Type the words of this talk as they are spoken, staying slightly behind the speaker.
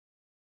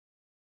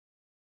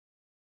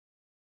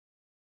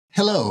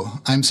Hello,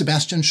 I'm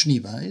Sebastian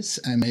Schneeweiss.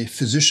 I'm a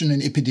physician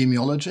and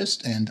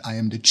epidemiologist, and I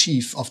am the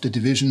chief of the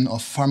Division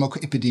of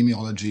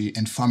Pharmacoepidemiology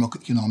and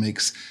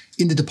Pharmacoeconomics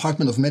in the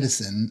Department of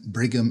Medicine,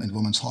 Brigham and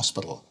Women's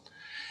Hospital.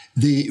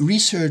 The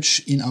research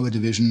in our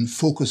division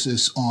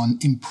focuses on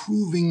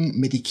improving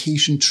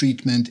medication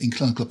treatment in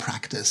clinical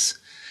practice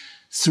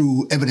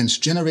through evidence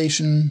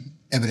generation,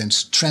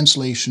 evidence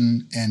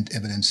translation, and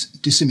evidence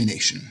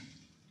dissemination.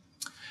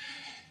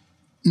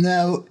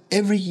 Now,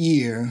 every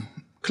year,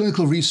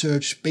 clinical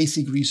research,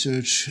 basic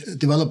research,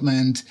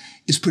 development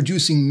is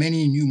producing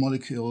many new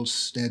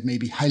molecules that may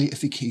be highly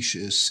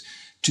efficacious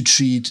to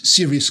treat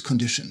serious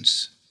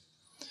conditions.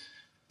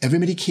 Every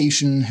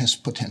medication has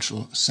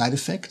potential side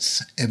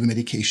effects. Every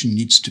medication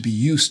needs to be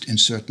used in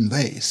certain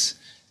ways.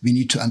 We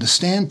need to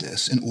understand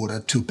this in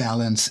order to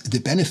balance the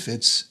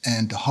benefits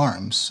and the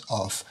harms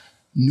of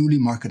newly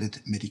marketed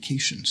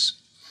medications.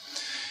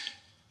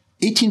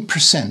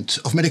 18%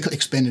 of medical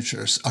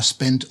expenditures are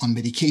spent on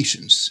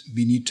medications.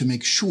 We need to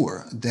make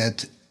sure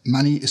that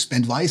money is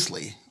spent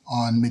wisely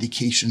on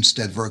medications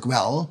that work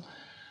well.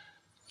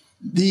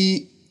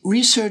 The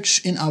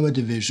research in our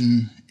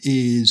division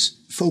is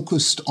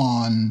focused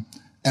on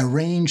a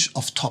range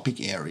of topic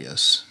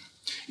areas.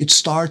 It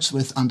starts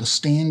with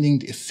understanding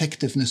the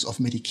effectiveness of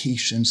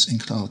medications in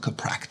clinical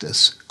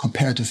practice,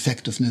 comparative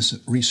effectiveness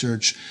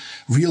research,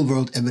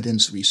 real-world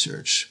evidence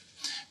research.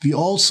 We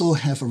also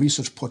have a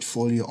research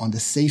portfolio on the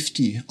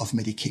safety of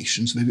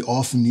medications, where we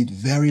often need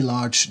very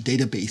large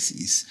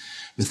databases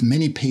with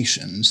many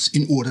patients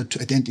in order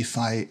to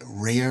identify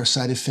rare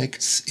side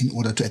effects, in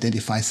order to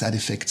identify side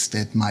effects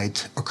that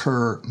might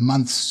occur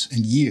months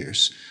and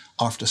years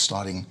after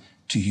starting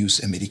to use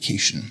a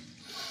medication.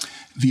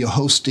 We are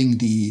hosting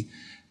the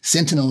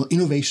Sentinel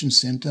Innovation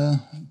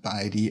Center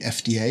by the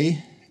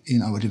FDA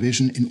in our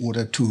division in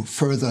order to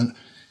further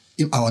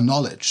our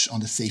knowledge on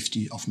the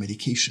safety of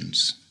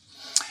medications.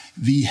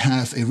 We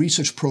have a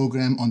research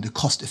program on the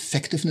cost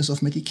effectiveness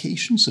of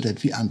medication so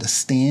that we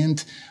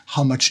understand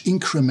how much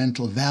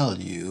incremental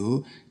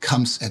value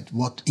comes at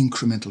what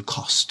incremental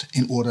cost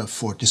in order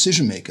for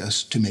decision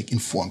makers to make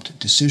informed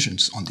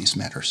decisions on these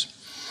matters.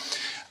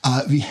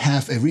 We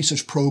have a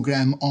research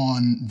program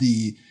on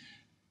the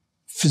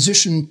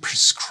physician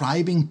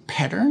prescribing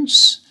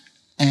patterns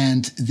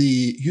and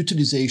the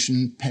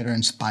utilization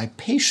patterns by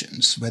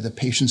patients, whether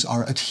patients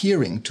are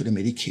adhering to the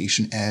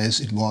medication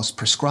as it was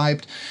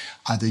prescribed,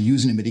 are they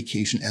using the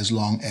medication as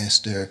long as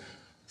they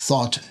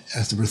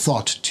were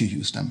thought to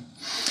use them.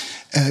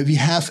 We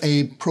have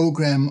a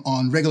program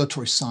on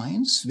regulatory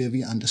science where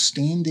we are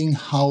understanding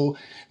how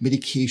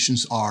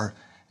medications are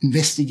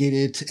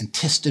investigated and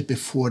tested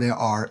before they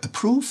are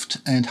approved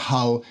and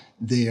how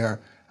there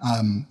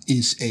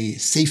is a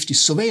safety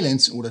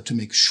surveillance in order to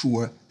make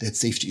sure that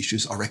safety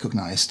issues are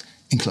recognized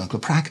in clinical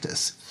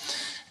practice.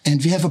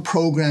 And we have a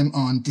program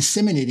on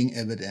disseminating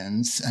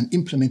evidence and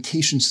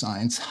implementation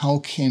science. How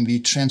can we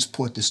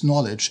transport this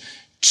knowledge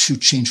to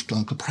change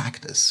clinical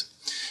practice?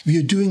 We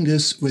are doing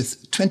this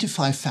with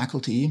 25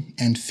 faculty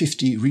and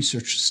 50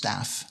 research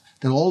staff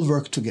that all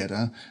work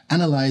together,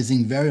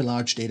 analyzing very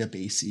large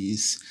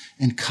databases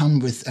and come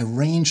with a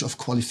range of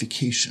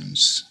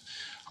qualifications.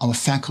 Our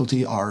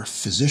faculty are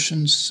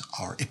physicians,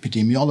 are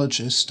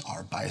epidemiologists,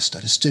 are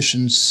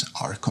biostatisticians,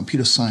 are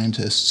computer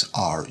scientists,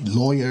 are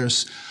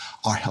lawyers,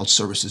 are health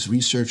services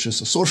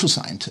researchers, are social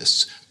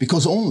scientists,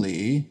 because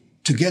only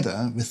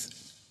together with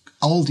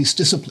all these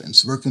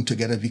disciplines working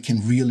together, we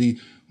can really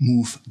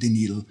move the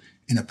needle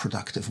in a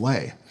productive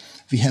way.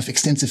 We have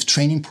extensive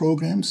training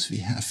programs. We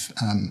have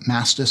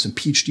master's and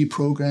PhD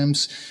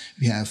programs.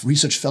 We have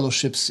research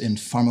fellowships in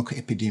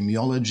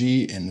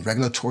pharmacoepidemiology, in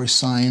regulatory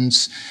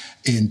science,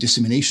 in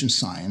dissemination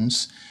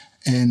science.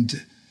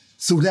 And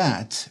through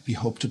that, we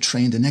hope to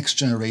train the next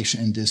generation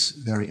in this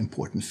very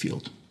important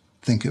field.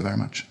 Thank you very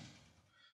much.